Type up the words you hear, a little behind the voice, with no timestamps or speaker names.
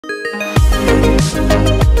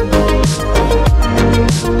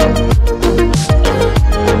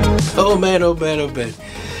Oh man, oh man, oh man.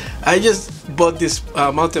 I just bought this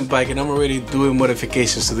mountain bike and I'm already doing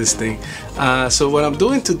modifications to this thing. So what I'm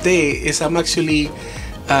doing today is I'm actually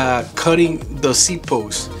cutting the seat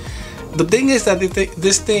post. The thing is that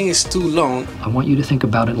this thing is too long. I want you to think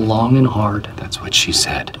about it long and hard. That's what she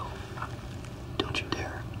said. Don't you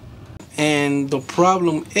dare. And the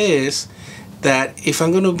problem is that if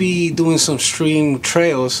I'm gonna be doing some stream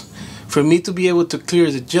trails, for me to be able to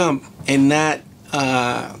clear the jump and not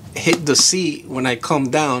hit the seat when I come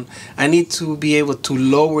down, I need to be able to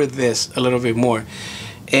lower this a little bit more.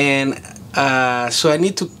 And so I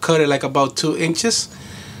need to cut it like about 2 inches.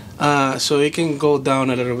 So it can go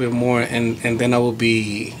down a little bit more, and then I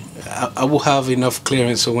will have enough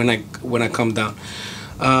clearance so when I come down.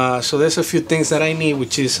 So there's a few things that I need,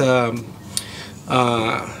 which is the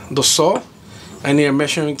saw. I need a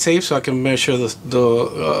measuring tape so I can measure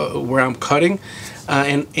the where I'm cutting,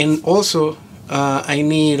 and also I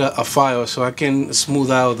need a file so I can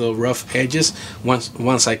smooth out the rough edges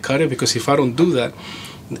once I cut it, because if I don't do that,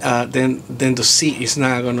 then the seat is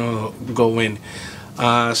not gonna go in.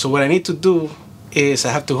 So what I need to do is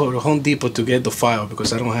I have to go to Home Depot to get the file,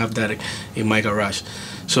 because I don't have that in my garage.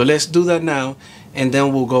 So let's do that now, and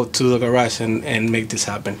then we'll go to the garage and make this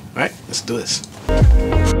happen. All right, let's do this.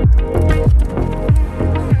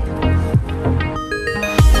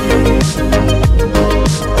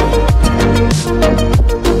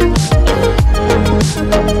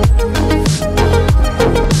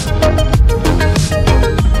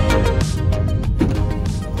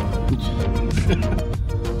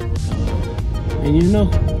 And you know,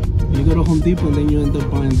 you go to Home Depot and then you end up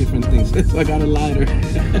buying different things. So I got a lighter.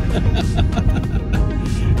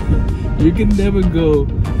 You can never go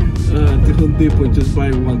to Home Depot and just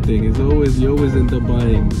buy one thing. You always end up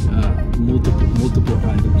buying multiple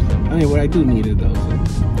items. Anyway, I do need it though.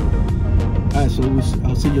 So. Alright, so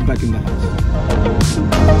I'll see you back in the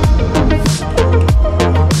house.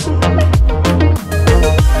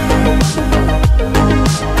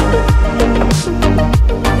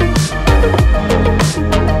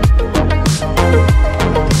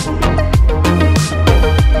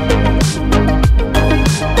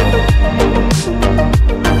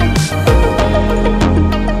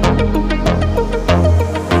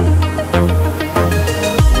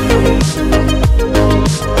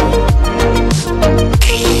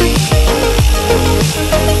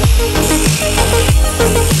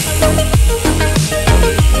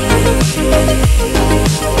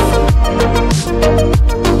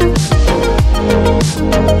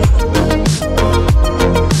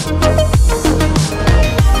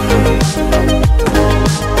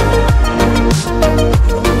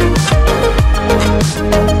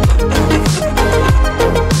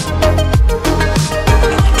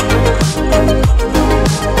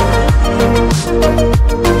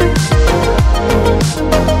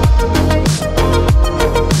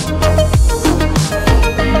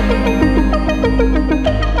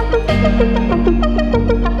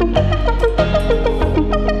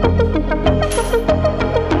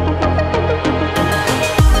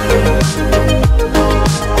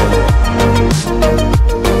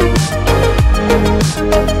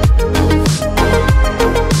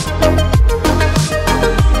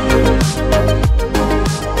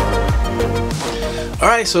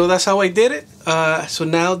 Alright, so that's how I did it. So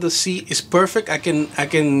now the seat is perfect. I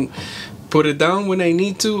can put it down when I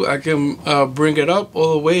need to. I can bring it up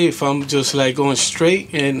all the way if I'm just like going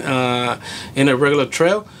straight in a regular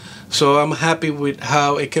trail. So I'm happy with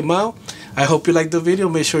how it came out. I hope you liked the video.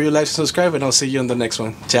 Make sure you like and subscribe, and I'll see you on the next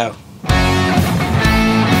one. Ciao.